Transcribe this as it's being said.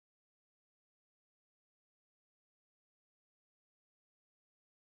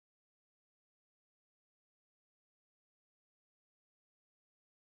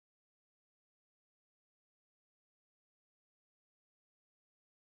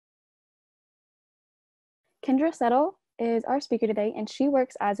Kendra Settles is our speaker today, and she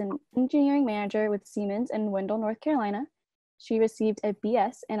works as an engineering manager with Siemens in Wendell, North Carolina. She received a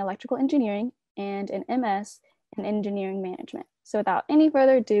BS in electrical engineering and an MS in engineering management. So without any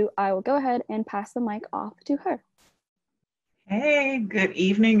further ado, I will go ahead and pass the mic off to her. Hey, good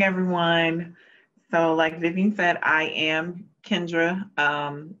evening, everyone. So like Vivian said, I am Kendra.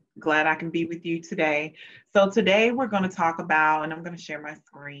 Glad I can be with you today. So today we're going to talk about, and I'm going to share my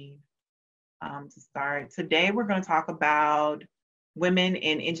screen to start. Today we're going to talk about women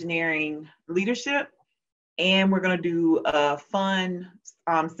in engineering leadership, and we're going to do a fun,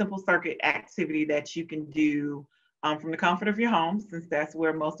 simple circuit activity that you can do from the comfort of your home, since that's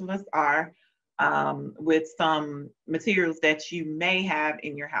where most of us are, with some materials that you may have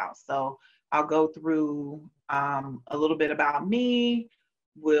in your house. So I'll go through a little bit about me.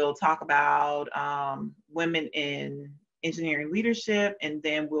 We'll talk about women in engineering leadership, and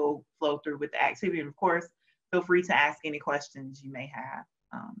then we'll flow through with the activity. And of course, feel free to ask any questions you may have.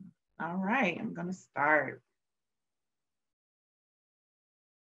 All right, I'm gonna start.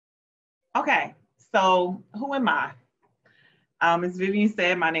 Okay, so who am I? As Vivian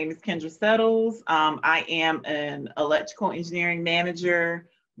said, my name is Kendra Settles. I am an electrical engineering manager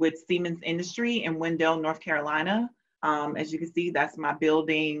with Siemens Industry in Wendell, North Carolina. As you can see, that's my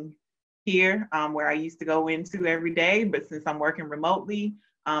building here where I used to go into every day, but since I'm working remotely,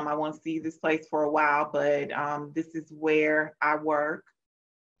 I won't see this place for a while, but this is where I work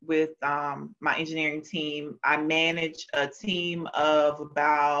with my engineering team. I manage a team of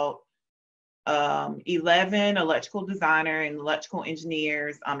about 11 electrical designer and electrical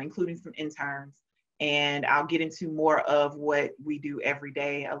engineers, including some interns. And I'll get into more of what we do every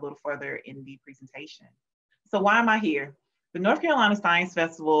day a little further in the presentation. So why am I here? The North Carolina Science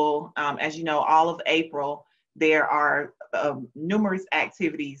Festival, as you know, all of April, there are numerous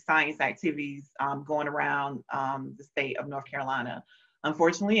activities, science activities going around the state of North Carolina.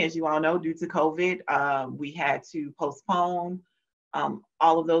 Unfortunately, as you all know, due to COVID, we had to postpone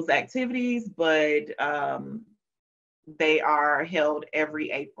all of those activities, but they are held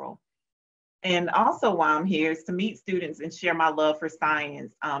every April. And also why I'm here is to meet students and share my love for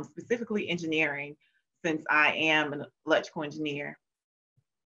science, specifically engineering, since I am an electrical engineer.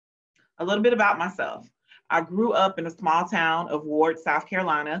 A little bit about myself. I grew up in a small town of Ward, South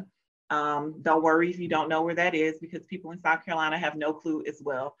Carolina. Don't worry if you don't know where that is, because people in South Carolina have no clue as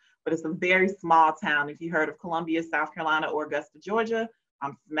well. But it's a very small town. If you heard of Columbia, South Carolina, or Augusta, Georgia,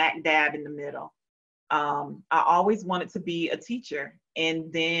 I'm smack dab in the middle. I always wanted to be a teacher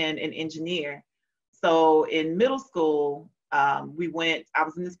and then an engineer. So in middle school, I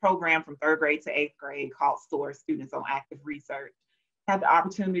was in this program from 3rd grade to 8th grade called SOAR, Students on Active Research. Had the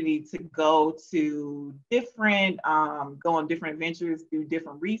opportunity to go to go on different adventures, do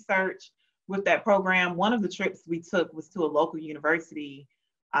different research with that program. One of the trips we took was to a local university,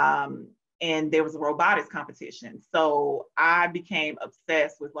 and there was a robotics competition. So I became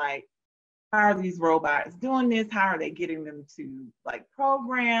obsessed with like, how are these robots doing this? How are they getting them to like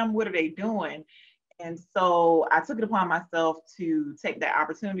program? What are they doing? And so I took it upon myself to take that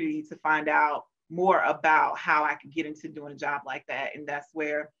opportunity to find out more about how I could get into doing a job like that. And that's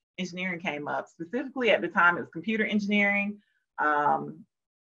where engineering came up. Specifically at the time, it was computer engineering.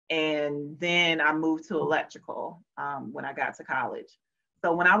 And then I moved to electrical when I got to college.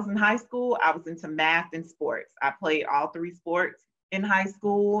 So when I was in high school, I was into math and sports. I played all 3 sports in high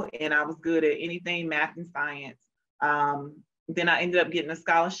school, and I was good at anything math and science. Then I ended up getting a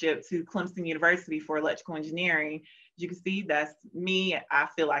scholarship to Clemson University for electrical engineering. As you can see, that's me. I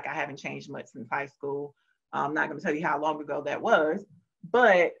feel like I haven't changed much since high school. I'm not going to tell you how long ago that was,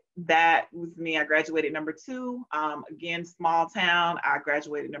 but that was me. I graduated number 2. Again, small town. I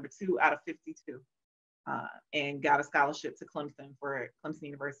graduated number 2 out of 52 and got a scholarship to Clemson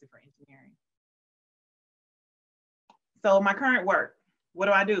University for engineering. So my current work. What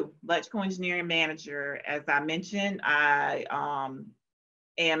do I do? Electrical engineering manager. As I mentioned, I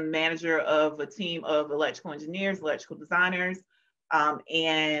am manager of a team of electrical engineers, electrical designers.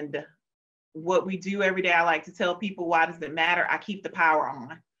 And what we do every day, I like to tell people, why does it matter? I keep the power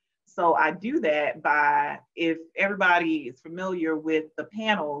on. So I do that by, if everybody is familiar with the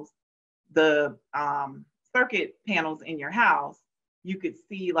panels, the circuit panels in your house, you could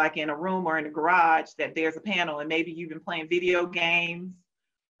see like in a room or in a garage that there's a panel, and maybe you've been playing video games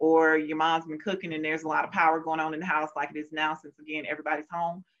or your mom's been cooking and there's a lot of power going on in the house like it is now, since again, everybody's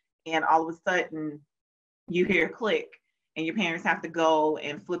home. And all of a sudden you hear a click and your parents have to go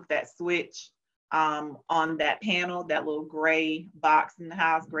and flip that switch on that panel, that little gray box in the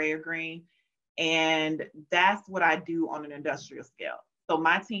house, gray or green. And that's what I do on an industrial scale. So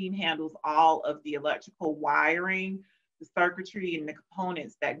my team handles all of the electrical wiring, the circuitry, and the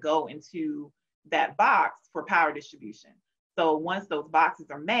components that go into that box for power distribution. So once those boxes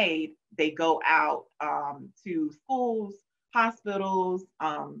are made, they go out to schools, hospitals,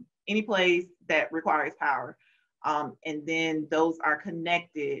 any place that requires power. And then those are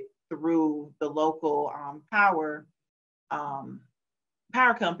connected through the local um, power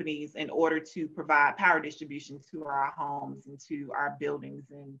companies in order to provide power distribution to our homes and to our buildings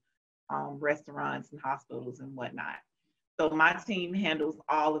and restaurants and hospitals and whatnot. So my team handles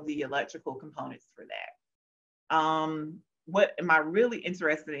all of the electrical components for that. What am I really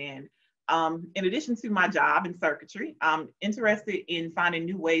interested in? In addition to my job in circuitry, I'm interested in finding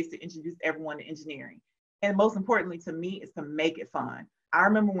new ways to introduce everyone to engineering. And most importantly to me is to make it fun. I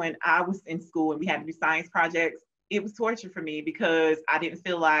remember when I was in school and we had to do science projects, it was torture for me because I didn't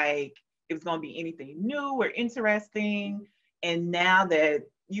feel like it was going to be anything new or interesting. And now that,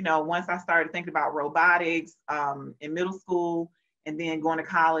 you know, once I started thinking about robotics in middle school and then going to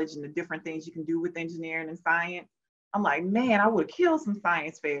college and the different things you can do with engineering and science, I'm like, man, I would kill some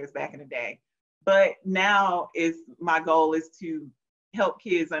science fairs back in the day. But now is my goal is to help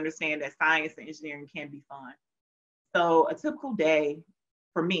kids understand that science and engineering can be fun. So a typical day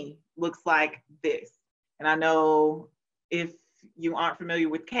for me looks like this. And I know if you aren't familiar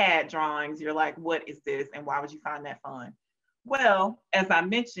with CAD drawings, you're like, what is this? And why would you find that fun? Well, as I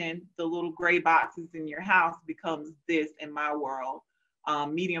mentioned, the little gray boxes in your house becomes this in my world,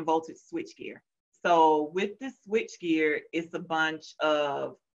 medium voltage switchgear. So with this switchgear, it's a bunch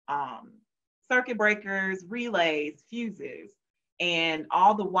of circuit breakers, relays, fuses, and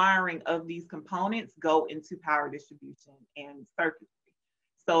all the wiring of these components go into power distribution and circuitry.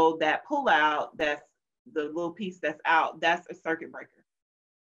 So that pull out, that's the little piece that's out, that's a circuit breaker.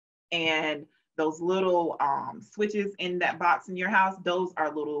 And those little switches in that box in your house, those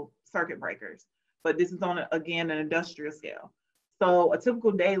are little circuit breakers. But this is on, again, an industrial scale. So a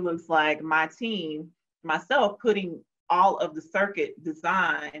typical day looks like my team, myself, putting all of the circuit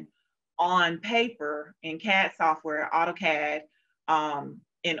design on paper in CAD software, AutoCAD,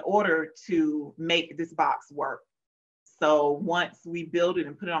 in order to make this box work. So once we build it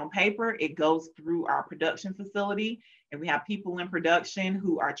and put it on paper, it goes through our production facility, and we have people in production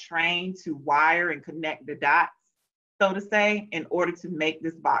who are trained to wire and connect the dots, so to say, in order to make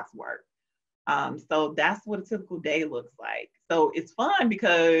this box work. So that's what a typical day looks like. So it's fun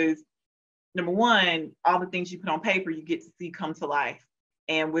because, number one, all the things you put on paper, you get to see come to life.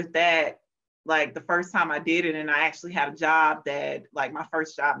 And with that, like the first time I did it, and I actually had a job that, like my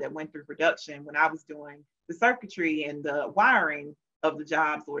first job that went through production when I was doing the circuitry and the wiring of the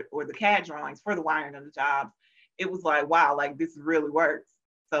jobs or the CAD drawings for the wiring of the jobs, it was like, wow, like this really works.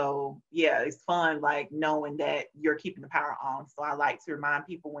 So yeah, it's fun, like knowing that you're keeping the power on. So I like to remind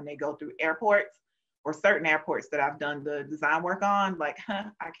people when they go through airports or certain airports that I've done the design work on, like,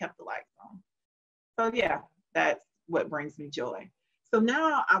 I kept the lights on. So yeah, that's what brings me joy. So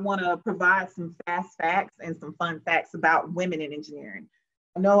now I want to provide some fast facts and some fun facts about women in engineering.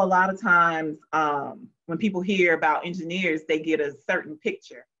 I know a lot of times when people hear about engineers, they get a certain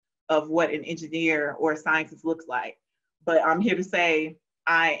picture of what an engineer or a scientist looks like. But I'm here to say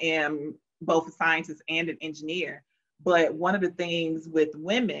I am both a scientist and an engineer. But one of the things with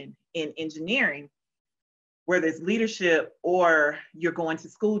women in engineering, whether it's leadership or you're going to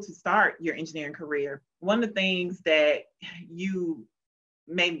school to start your engineering career, one of the things that you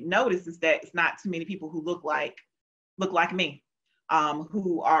may notice is that it's not too many people who look like me,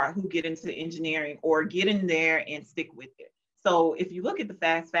 who get into engineering or get in there and stick with it. So if you look at the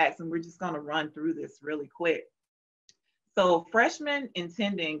fast facts, and we're just going to run through this really quick. So freshmen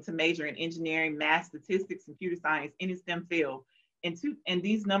intending to major in engineering, math, statistics, computer science, any STEM field, and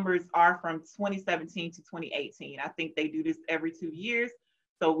these numbers are from 2017 to 2018. I think they do this every 2 years.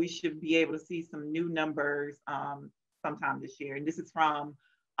 So we should be able to see some new numbers sometime this year. And this is from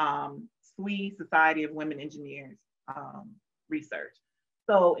SWE, Society of Women Engineers research.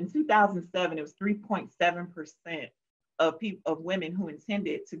 So in 2007, it was 3.7% of women who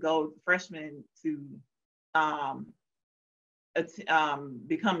intended to go freshmen to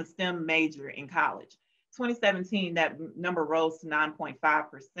become a STEM major in college. 2017, that number rose to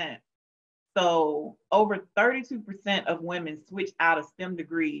 9.5%. So over 32% of women switch out of STEM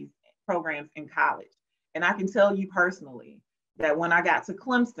degrees programs in college. And I can tell you personally that when I got to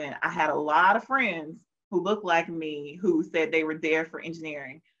Clemson, I had a lot of friends who looked like me who said they were there for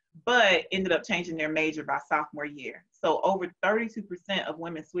engineering, but ended up changing their major by sophomore year. So over 32% of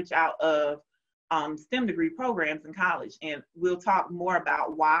women switch out of STEM degree programs in college. And we'll talk more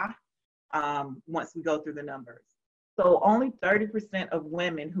about why once we go through the numbers. So only 30% of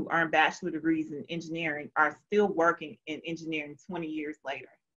women who earn bachelor degrees in engineering are still working in engineering 20 years later.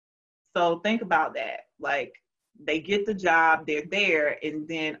 So think about that. Like, they get the job, they're there, and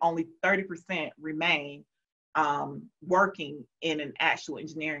then only 30% remain working in an actual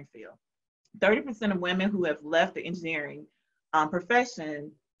engineering field. 30% of women who have left the engineering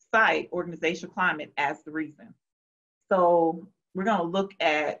profession cite organizational climate as the reason. So we're going to look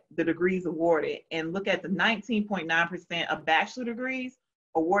at the degrees awarded and look at the 19.9% of bachelor degrees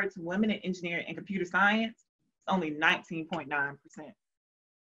awarded to women in engineering and computer science. It's only 19.9%.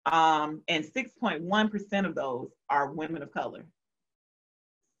 And 6.1% of those are women of color.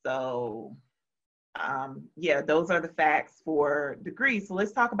 So yeah, those are the facts for degrees. So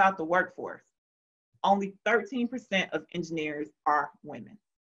let's talk about the workforce. Only 13% of engineers are women.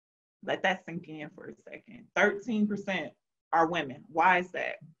 Let that sink in for a second. 13% are women. Why is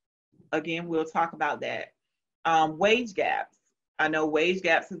that? Again, we'll talk about that. Wage gaps. I know wage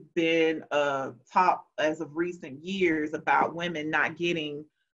gaps have been top as of recent years about women not getting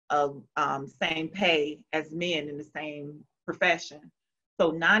same pay as men in the same profession.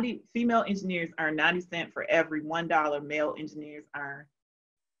 So 90 female engineers earn 90 cents for every $1 male engineers earn.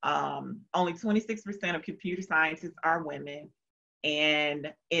 Only 26% of computer scientists are women.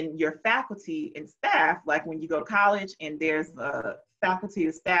 And in your faculty and staff, like when you go to college and there's a faculty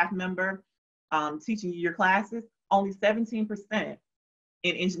or staff member teaching you your classes, only 17%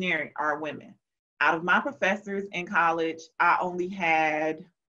 in engineering are women. Out of my professors in college, I only had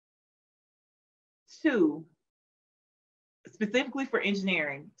 2, specifically for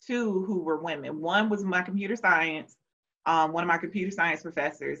engineering, 2 who were women. One was my computer science, one of my computer science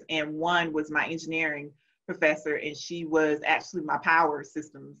professors, and one was my engineering professor, and she was actually my power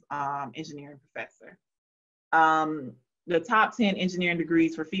systems engineering professor. The top 10 engineering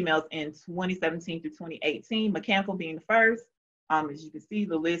degrees for females in 2017 through 2018, mechanical being the first. As you can see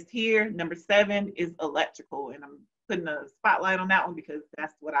the list here, number 7 is electrical, and I'm putting a spotlight on that one because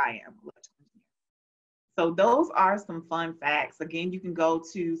that's what I am, electrical engineer. So those are some fun facts. Again, you can go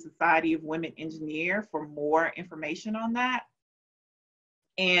to Society of Women Engineer for more information on that.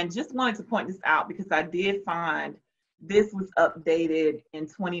 And just wanted to point this out because I did find this was updated in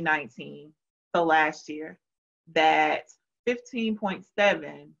 2019, so last year, that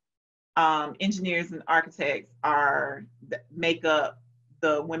 15.7 engineers and architects make up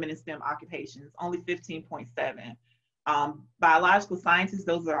the women in STEM occupations, only 15.7. Biological scientists,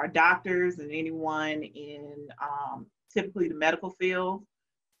 those are our doctors and anyone in typically the medical field,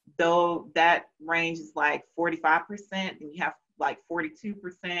 though that range is like 45%, and you have like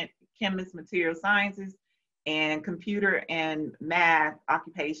 42% chemists, material scientists, and computer and math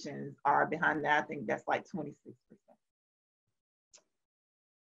occupations are behind that. I think that's like 26%.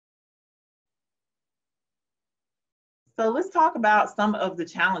 So let's talk about some of the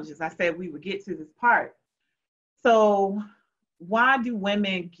challenges. I said we would get to this part. So why do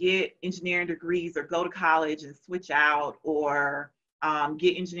women get engineering degrees or go to college and switch out, or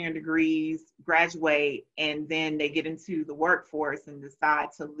get engineering degrees, graduate, and then they get into the workforce and decide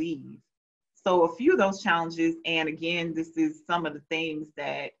to leave? So a few of those challenges, and again, this is some of the things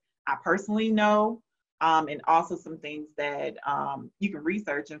that I personally know, and also some things that you can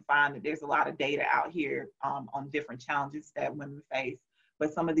research and find that there's a lot of data out here on different challenges that women face.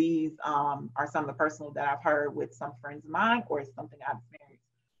 But some of these are some of the personal that I've heard with some friends of mine, or something I've experienced.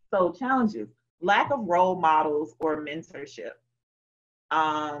 So challenges: lack of role models or mentorship.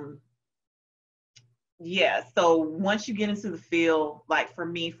 Yeah, so once you get into the field, like for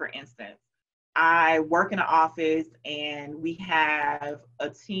me, for instance, I work in an office and we have a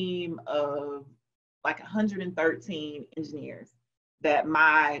team of like 113 engineers that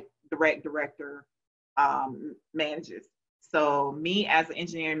my direct director manages. So me as an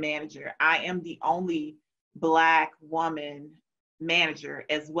engineering manager, I am the only Black woman manager,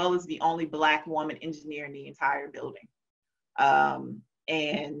 as well as the only Black woman engineer in the entire building.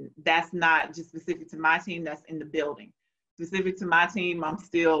 And that's not just specific to my team, that's in the building. Specific to my team, I'm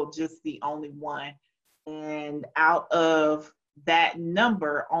still just the only one. And out of that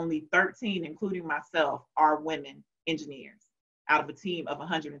number, only 13, including myself, are women engineers out of a team of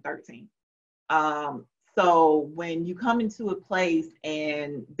 113. So when you come into a place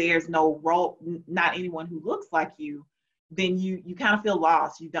and there's no role, not anyone who looks like you, then you kind of feel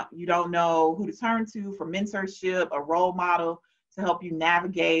lost. You don't know who to turn to for mentorship, a role model to help you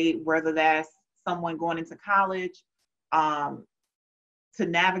navigate, whether that's someone going into college, to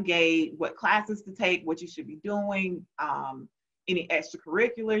navigate what classes to take, what you should be doing, any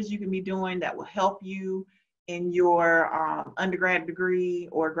extracurriculars you can be doing that will help you in your undergrad degree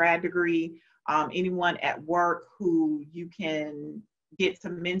or grad degree. anyone at work who you can get to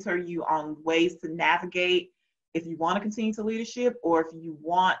mentor you on ways to navigate if you want to continue to leadership, or if you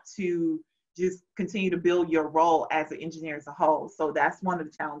want to just continue to build your role as an engineer as a whole. So that's one of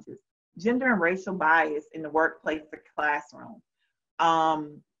the challenges. Gender and racial bias in the workplace or classroom.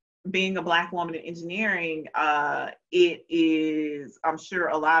 Being a Black woman in engineering, it is, I'm sure,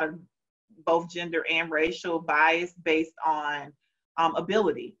 a lot of both gender and racial bias based on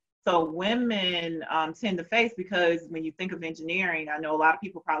ability. So women tend to face, because when you think of engineering, I know a lot of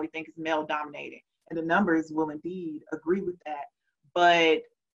people probably think it's male dominated, and the numbers will indeed agree with that. But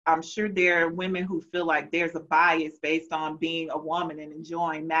I'm sure there are women who feel like there's a bias based on being a woman and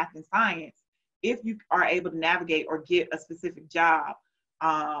enjoying math and science. If you are able to navigate or get a specific job,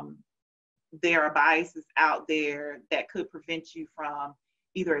 there are biases out there that could prevent you from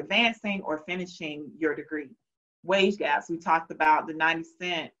either advancing or finishing your degree. Wage gaps, we talked about the 90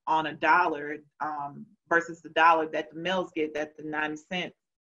 cents on a dollar versus the dollar that the males get, that the 90 cents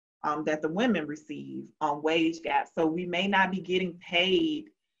that the women receive on wage gaps. So we may not be getting paid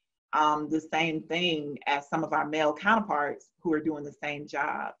the same thing as some of our male counterparts who are doing the same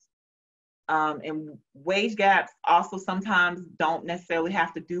jobs. And wage gaps also sometimes don't necessarily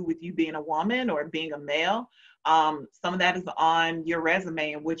have to do with you being a woman or being a male. Some of that is on your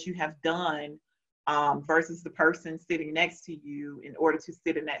resume and what you have done versus the person sitting next to you in order to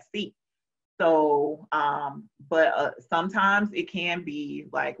sit in that seat. So, but sometimes it can be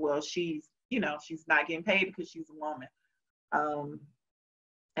like, well, she's not getting paid because she's a woman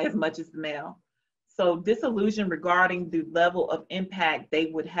as much as the male. So disillusion regarding the level of impact they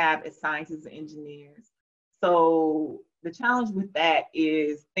would have as scientists and engineers. So the challenge with that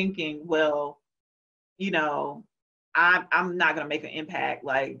is thinking, well, I'm not going to make an impact.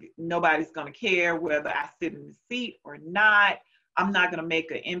 Like, nobody's going to care whether I sit in the seat or not. I'm not going to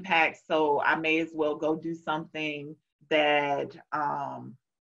make an impact, so I may as well go do something that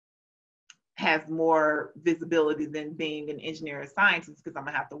has more visibility than being an engineer or scientist, because I'm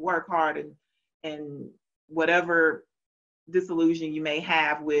going to have to work hard and whatever disillusion you may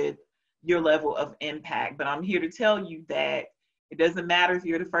have with your level of impact. But I'm here to tell you that it doesn't matter if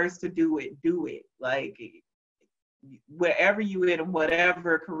you're the first to do it, do it. Like, wherever you in and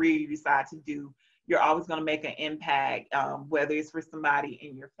whatever career you decide to do, you're always going to make an impact, whether it's for somebody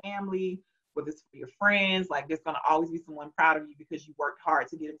in your family, whether it's for your friends. Like, there's going to always be someone proud of you because you worked hard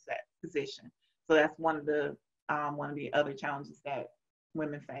to get into that position. So that's one of the other challenges that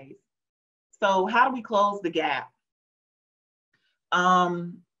women face. So how do we close the gap?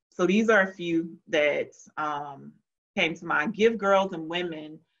 So these are a few that came to mind. Give girls and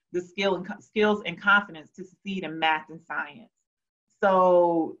women the skills and confidence to succeed in math and science.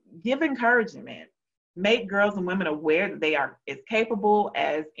 So give encouragement. Make girls and women aware that they are as capable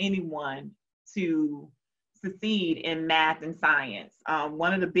as anyone to succeed in math and science.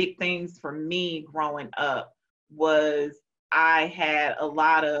 One of the big things for me growing up was I had a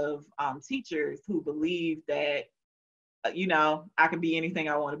lot of teachers who believed that, I could be anything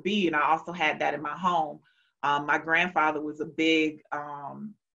I want to be. And I also had that in my home. My grandfather was a big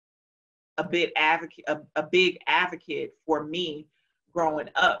advocate for me growing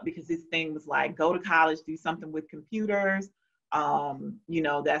up, because his thing was like, go to college, do something with computers.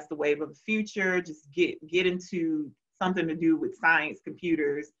 That's the wave of the future. Just get into something to do with science,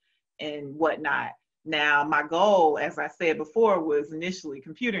 computers, and whatnot. Now, my goal, as I said before, was initially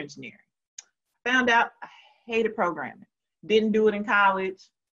computer engineering. Found out I hated programming. Didn't do it in college.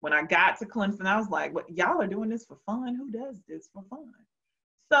 When I got to Clemson, I was like, "What? Y'all are doing this for fun? Who does this for fun?"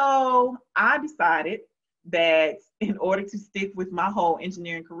 So I decided that in order to stick with my whole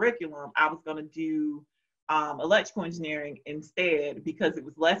engineering curriculum, I was going to do electrical engineering instead, because it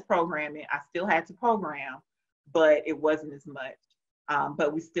was less programming. I still had to program, but it wasn't as much.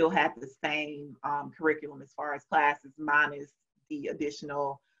 But we still had the same curriculum as far as classes, minus the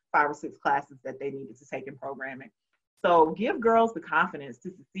additional 5 or 6 classes that they needed to take in programming. So give girls the confidence to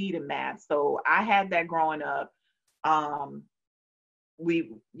succeed in math. So I had that growing up. And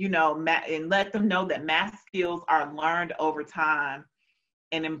let them know that math skills are learned over time,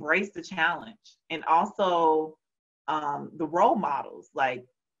 and embrace the challenge. And also the role models, like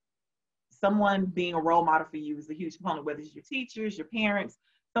someone being a role model for you is a huge component, whether it's your teachers, your parents,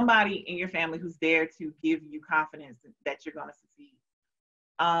 somebody in your family who's there to give you confidence that you're going to succeed.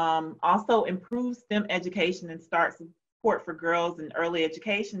 Also improve STEM education and start support for girls in early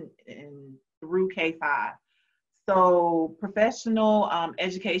education through K-5. So professional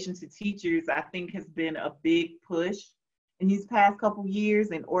education to teachers, I think, has been a big push in these past couple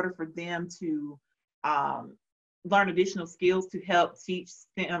years in order for them to learn additional skills to help teach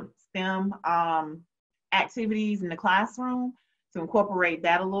STEM activities in the classroom, to incorporate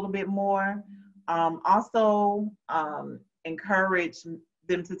that a little bit more. Also, encourage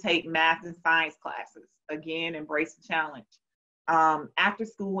them to take math and science classes. Again, embrace the challenge. After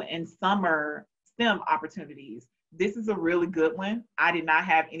school and summer STEM opportunities. This is a really good one. I did not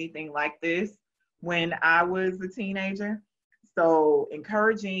have anything like this when I was a teenager. So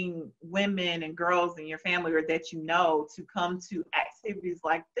encouraging women and girls in your family or that you know to come to activities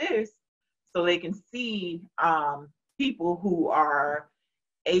like this so they can see people who are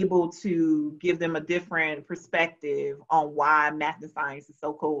able to give them a different perspective on why math and science is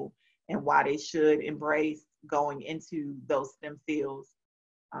so cool and why they should embrace going into those STEM fields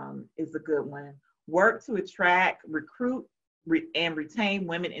is a good one. Work to attract, recruit, and retain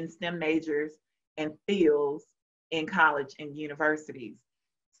women in STEM majors and fields in college and universities.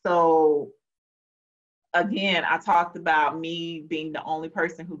 So again, I talked about me being the only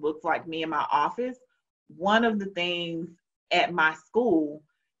person who looks like me in my office. One of the things at my school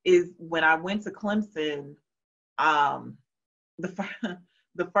is when I went to Clemson,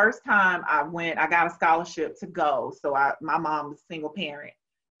 the first time I went, I got a scholarship to go. So my mom was a single parent.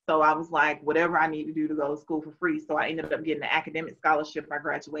 So I was like, whatever I need to do to go to school for free. So I ended up getting an academic scholarship. I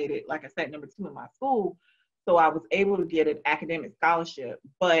graduated, like I said, number 2 in my school. So I was able to get an academic scholarship,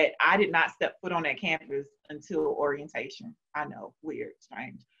 but I did not step foot on that campus until orientation. I know, weird,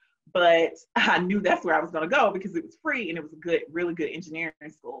 strange. But I knew that's where I was going to go because it was free and it was a good, really good engineering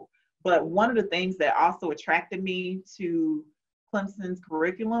school. But one of the things that also attracted me to Clemson's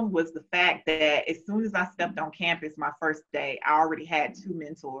curriculum was the fact that as soon as I stepped on campus my first day, I already had 2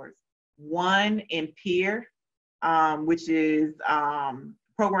 mentors. One in peer, which is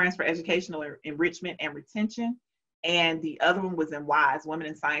programs for educational enrichment and retention, and the other one was in WISE, Women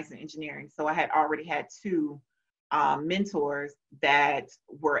in Science and Engineering. So I had already had 2 mentors that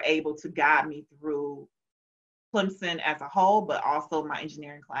were able to guide me through Clemson as a whole, but also my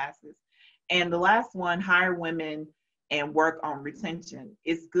engineering classes. And the last one, hire women and work on retention.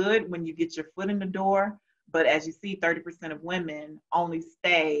 It's good when you get your foot in the door, but as you see, 30% of women only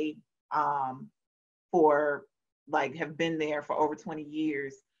stay for have been there for over 20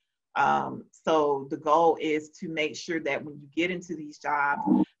 years. So the goal is to make sure that when you get into these jobs,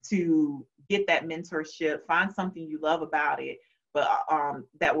 to get that mentorship, find something you love about it, but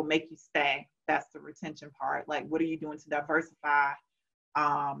that will make you stay. That's the retention part. Like, what are you doing to diversify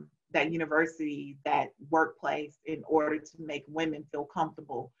that university, that workplace, in order to make women feel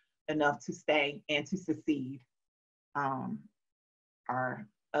comfortable enough to stay and to succeed, are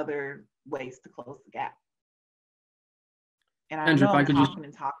other ways to close the gap. And I Kendra, know if I I'm could talking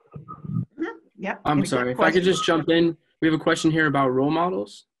and talking. Yep. I'm sorry. If I could just jump in, we have a question here about role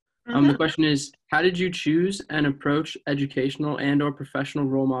models. The question is, how did you choose and approach educational and or professional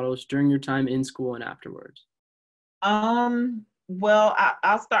role models during your time in school and afterwards? Well,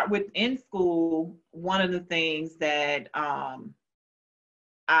 I'll start with in school. One of the things that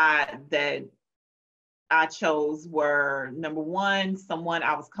I chose were, number one, someone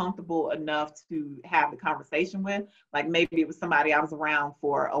I was comfortable enough to have the conversation with. Like maybe it was somebody I was around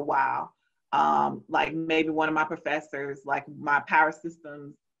for a while. Like maybe one of my professors, like my power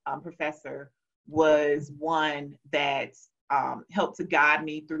systems professor, was one that helped to guide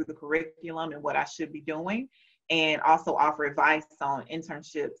me through the curriculum and what I should be doing, and also offer advice on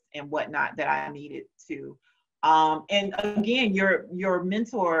internships and whatnot that I needed to. And again, your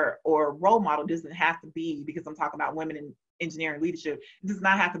mentor or role model doesn't have to be, because I'm talking about women in engineering leadership, it does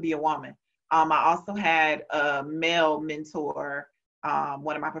not have to be a woman. I also had a male mentor,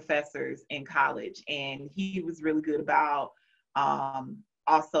 one of my professors in college, and he was really good about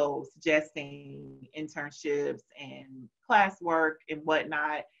also suggesting internships and classwork and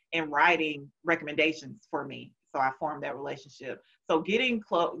whatnot, and writing recommendations for me. So I formed that relationship. So getting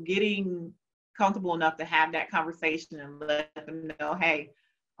comfortable enough to have that conversation and let them know, hey,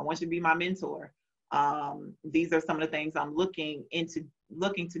 I want you to be my mentor. These are some of the things I'm looking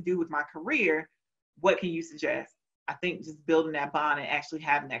to do with my career. What can you suggest? I think just building that bond and actually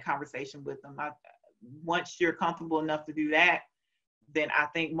having that conversation with them. Once you're comfortable enough to do that, then I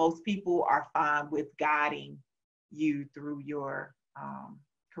think most people are fine with guiding you through your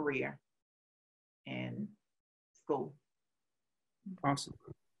career and school. Awesome.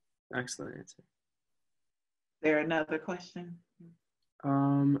 Excellent answer. Is there another question?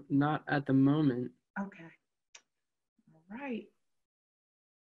 Not at the moment. Okay. All right.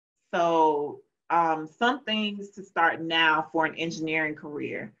 So some things to start now for an engineering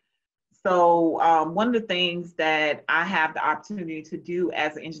career. So one of the things that I have the opportunity to do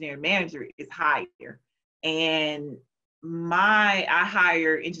as an engineering manager is hire. And I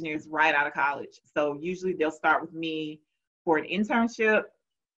hire engineers right out of college. So usually they'll start with me for an internship,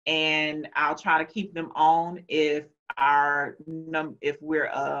 and I'll try to keep them on if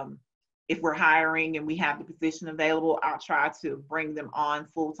we're hiring and we have the position available. I'll try to bring them on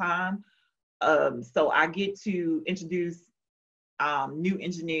full time. So I get to introduce new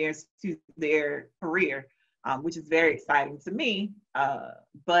engineers to their career, which is very exciting to me.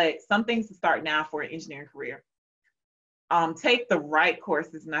 But some things to start now for an engineering career. Take the right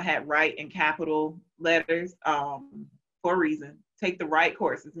courses, and I had right in capital letters for a reason. Take the right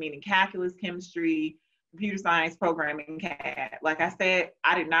courses, meaning calculus, chemistry, computer science, programming, CAD. Like I said,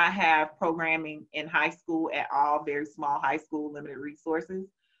 I did not have programming in high school at all, very small high school, limited resources,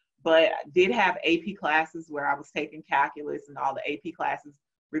 but I did have AP classes where I was taking calculus and all the AP classes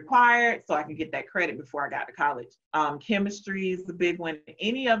required so I can get that credit before I got to college. Chemistry is a big one.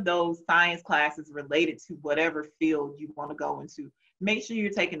 Any of those science classes related to whatever field you want to go into, make sure you're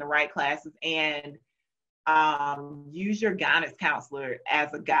taking the right classes, and use your guidance counselor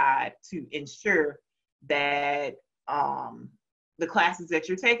as a guide to ensure that the classes that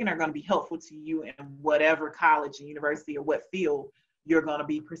you're taking are going to be helpful to you in whatever college and university or what field you're going to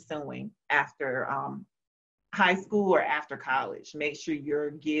be pursuing after high school or after college. Make sure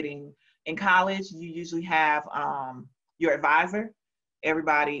you're getting, in college, you usually have your advisor.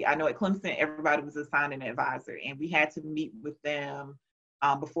 Everybody, I know at Clemson, everybody was assigned an advisor, and we had to meet with them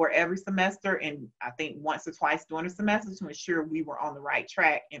before every semester, and I think once or twice during the semester to ensure we were on the right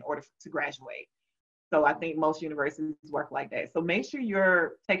track in order to graduate. So I think most universities work like that. So make sure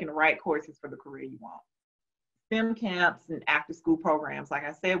you're taking the right courses for the career you want. STEM camps and after school programs. Like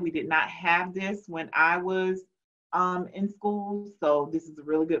I said, we did not have this when I was in school. So this is a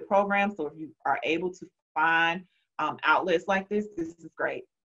really good program. So if you are able to find outlets like this is great.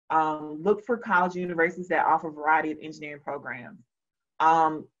 Look for college universities that offer a variety of engineering programs.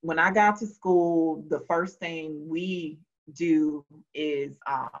 When I got to school, the first thing we do is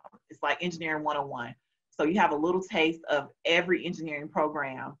it's like engineering 101. So you have a little taste of every engineering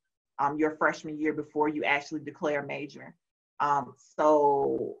program your freshman year before you actually declare a major.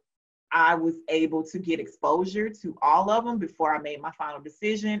 So I was able to get exposure to all of them before I made my final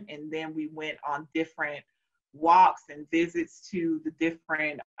decision. And then we went on different walks and visits to the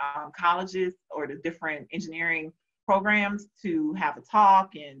different colleges or the different engineering programs to have a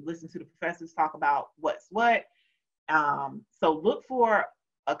talk and listen to the professors talk about what's what. So look for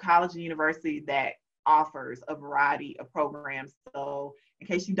a college and university that offers a variety of programs. So in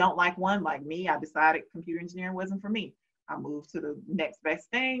case you don't like one, like me, I decided computer engineering wasn't for me. I moved to the next best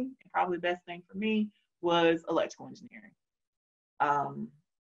thing, and probably the best thing for me was electrical engineering.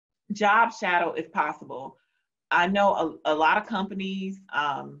 Job shadow if possible. I know a lot of companies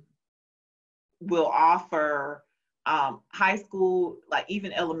will offer high school, like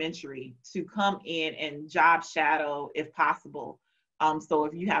even elementary, to come in and job shadow if possible. So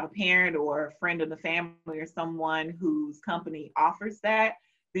if you have a parent or a friend of the family or someone whose company offers that,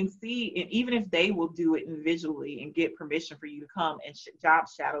 then see, and even if they will do it individually and get permission for you to come and job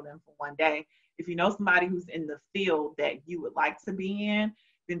shadow them for one day. If you know somebody who's in the field that you would like to be in,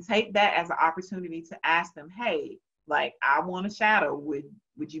 then take that as an opportunity to ask them, hey, like, I want to shadow.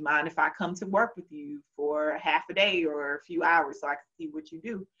 Would you mind if I come to work with you for half a day or a few hours so I can see what you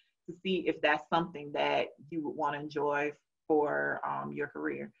do, to see if that's something that you would want to enjoy for your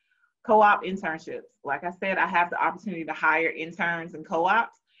career. Co-op internships. Like I said, I have the opportunity to hire interns and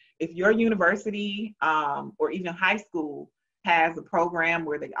co-ops. If your university or even high school has a program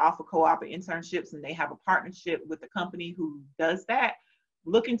where they offer co-op and internships and they have a partnership with the company who does that,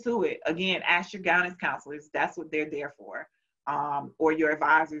 look into it. Again, ask your guidance counselors. That's what they're there for. Or your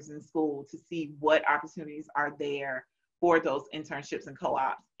advisors in school to see what opportunities are there for those internships and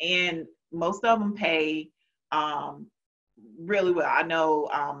co-ops. And most of them pay really well. I know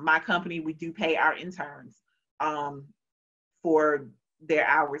my company, we do pay our interns for their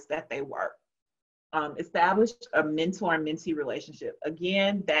hours that they work. Establish a mentor and mentee relationship.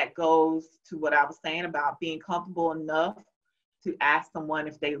 Again, that goes to what I was saying about being comfortable enough to ask someone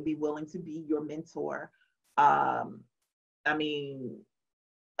if they would be willing to be your mentor. I mean,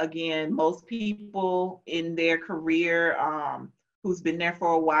 again, most people in their career who's been there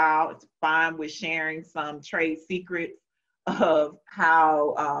for a while, it's fine with sharing some trade secrets of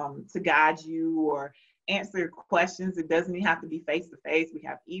how to guide you or answer questions. It doesn't even have to be face-to-face. We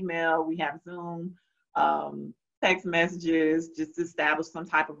have email, we have Zoom, text messages, just to establish some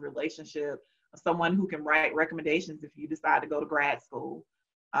type of relationship of someone who can write recommendations if you decide to go to grad school.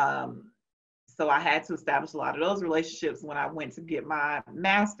 So I had to establish a lot of those relationships when I went to get my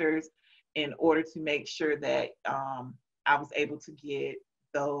master's. in order to make sure that I was able to get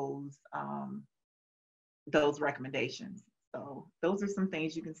those recommendations. So those are some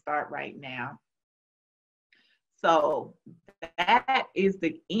things you can start right now. So that is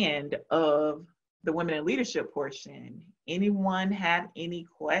the end of the Women in Leadership portion. Anyone have any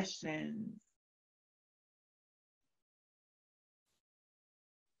questions?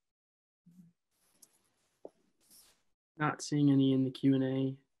 Not seeing any in the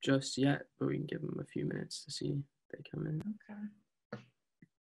Q&A just yet, but we can give them a few minutes to see if they come in. Okay.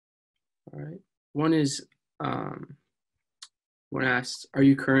 All right. One is, one asked, are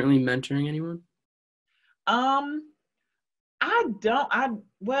you currently mentoring anyone?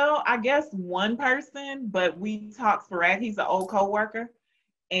 I guess one person, but we talk sporadic. He's an old coworker,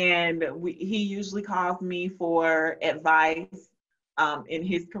 and he usually calls me for advice in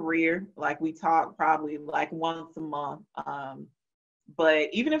his career. Like we talk probably like once a month. But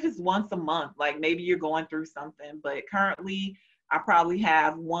even if it's once a month, like maybe you're going through something, but currently I probably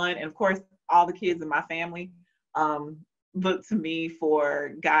have one, and of course all the kids in my family look to me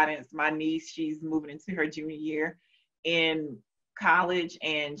for guidance. My niece, she's moving into her junior year in college,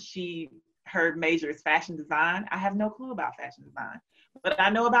 and her major is fashion design. I have no clue about fashion design, but I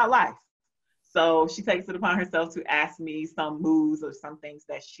know about life. So she takes it upon herself to ask me some moves or some things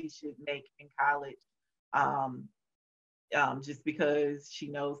that she should make in college, just because she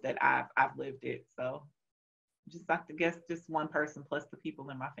knows that I've lived it. So just I guess just one person plus the people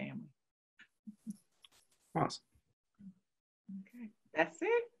in my family. Awesome. Okay, that's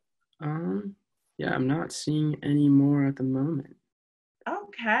it. Yeah, I'm not seeing any more at the moment.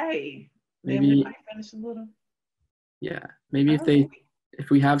 Okay. Maybe then we might finish a little. Yeah, maybe if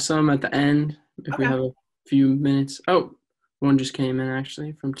we have some at the end, if we have a few minutes. Oh, one just came in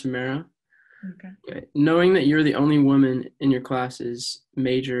actually from Tamara. Okay. Knowing that you're the only woman in your classes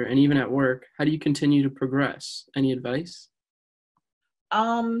major and even at work, how do you continue to progress? Any advice?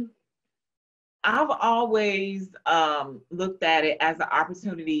 I've always looked at it as an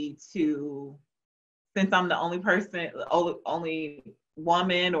opportunity to, since I'm the only person, only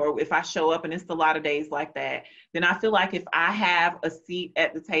woman, or if I show up and it's a lot of days like that, then I feel like if I have a seat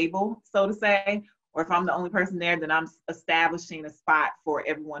at the table, so to say, or if I'm the only person there, then I'm establishing a spot for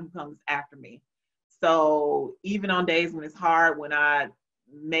everyone who comes after me. So even on days when it's hard, when I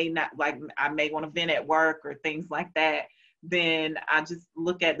may want to vent at work or things like that, then I just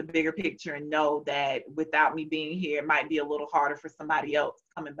look at the bigger picture and know that without me being here, it might be a little harder for somebody else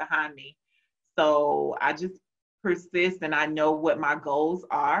coming behind me. So I just persist, and I know what my goals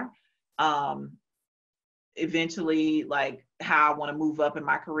are. Eventually, like how I want to move up in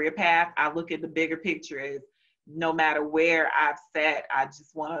my career path, I look at the bigger picture as no matter where I've sat, I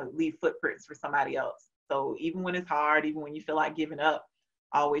just want to leave footprints for somebody else. So even when it's hard, even when you feel like giving up,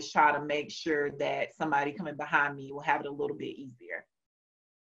 I always try to make sure that somebody coming behind me will have it a little bit easier.